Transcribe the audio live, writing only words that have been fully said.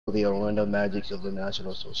the Orlando Magics of the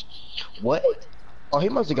National Association. What? Oh, he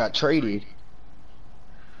must have got traded.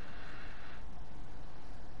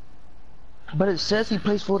 But it says he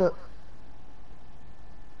plays for the.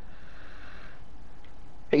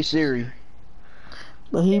 Hey Siri,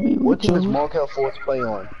 But he be what with team does you. Markelle Fultz play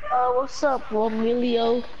on? What's up,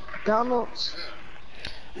 Emilio Donalds?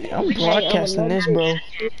 I'm broadcasting this, bro.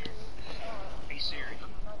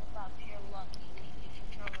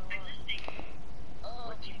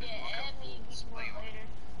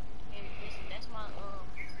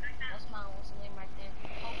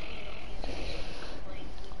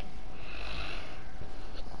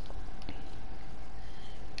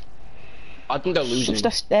 I think they're losing. What's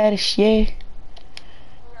the status, yeah?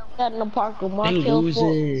 Got in the park with They Markelle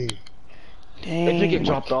Fultz. losing. They finna get Dang,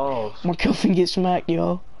 dropped off. Markelle finna get smacked,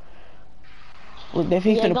 yo. Look, they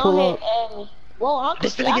Yeah, finna go pull ahead, up. Abby. Well, I They can,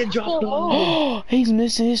 finna I get can dropped still off. move. Oh, he's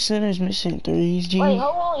missing his centers, missing threes, G. Wait,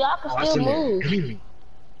 hold on, y'all can Oh, I still seen move. that.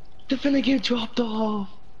 They finna get dropped off.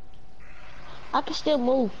 I can still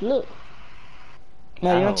move. Look,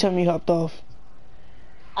 Now you Ow. don't tell me you hopped off.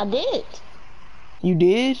 I did. You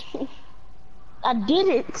did? I did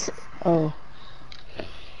it. Oh.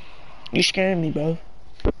 You scaring me, bro.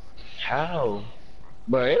 How?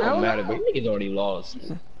 But it I don't don't matter. know. But niggas already lost.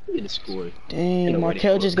 Look at the score. Dang,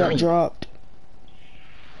 Markelle just got dropped.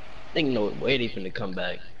 They know where they finna come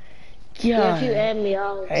back. Yeah, if you Yeah. add me,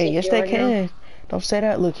 I'll Hey, take yes you they right can. Don't say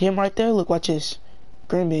that. Look, him right there. Look, watch this.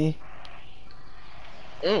 Green bean.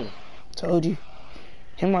 Told you.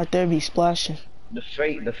 Him right there be splashing. The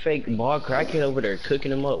fake ball crackhead over there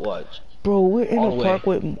cooking him up. Watch. Bro, we're in All the the park way.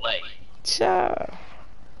 with. Play. Cha.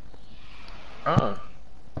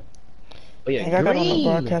 Oh yeah, Dang, I got on the green.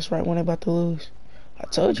 broadcast right when they about to lose. I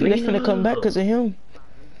told you, they Green finna come back up. because of him.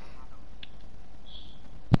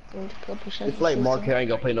 now. It's like Markelle ain't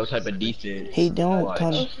gonna play no type of defense. He don't Watch.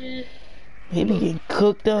 come. He be getting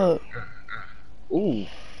cooked up. Ooh.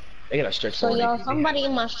 They gotta stretch So on y'all, it. somebody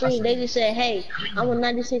in my stream, they just said, hey, I'm a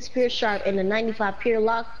 96 pure sharp and a 95 pure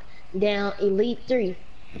lock down elite 3.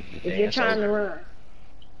 If you're trying to run.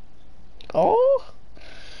 Oh.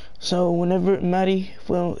 So whenever Matty,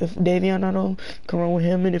 well, if Davion not on, come run with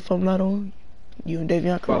him, and if I'm not on, you and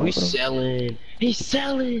Davion come Bro, run he's with him. selling. He's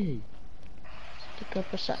selling. Pick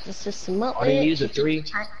up a shot to system up. All they need is a 3.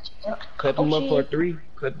 Clip him up for a 3.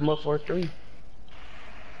 Clip him up for a 3.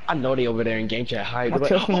 I know they over there in game chat high.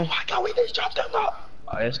 Like, oh my god, we just dropped them up.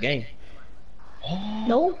 Oh, that's game. Oh,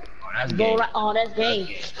 Nope. oh, that's Go game. right. Oh, that's game.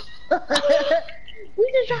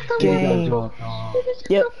 We just dropped Game. them.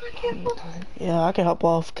 Yep. Yeah, I can hop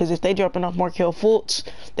off, because if they dropping off Markelle Fultz,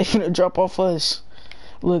 they finna drop off us.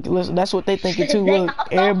 Look, listen, that's what they thinking too. They Look,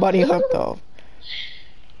 hopped off everybody too. hopped off.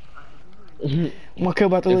 Markelle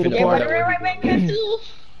about to leave the finna They party. running right back there too.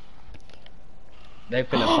 They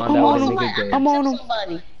finna find I'm out on what him. nigga good. I'm on him.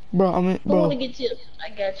 Somebody. Bro, I'm in, Who wanna bro. get tipped? I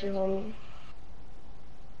got you, homie.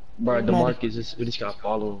 Bro, Matty. DeMarcus, we just gotta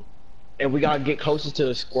follow him. And we gotta get closer to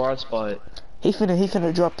the squad spot. He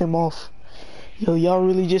finna drop them off. Yo, y'all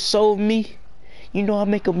really just sold me. You know I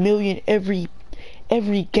make $1 million every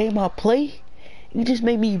game I play. You just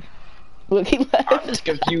made me. Look, he I'm left. just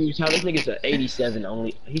confused how this nigga's an 87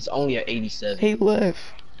 only. He's only an 87. He left.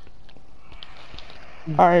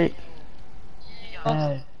 All right.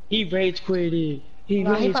 He rage quitted. He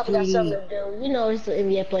Nah, he rage probably got something quitted. to do. You know, he's an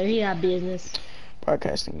NBA player. He got business.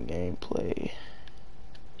 Broadcasting gameplay.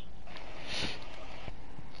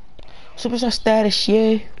 Superstar status,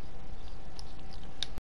 yeah.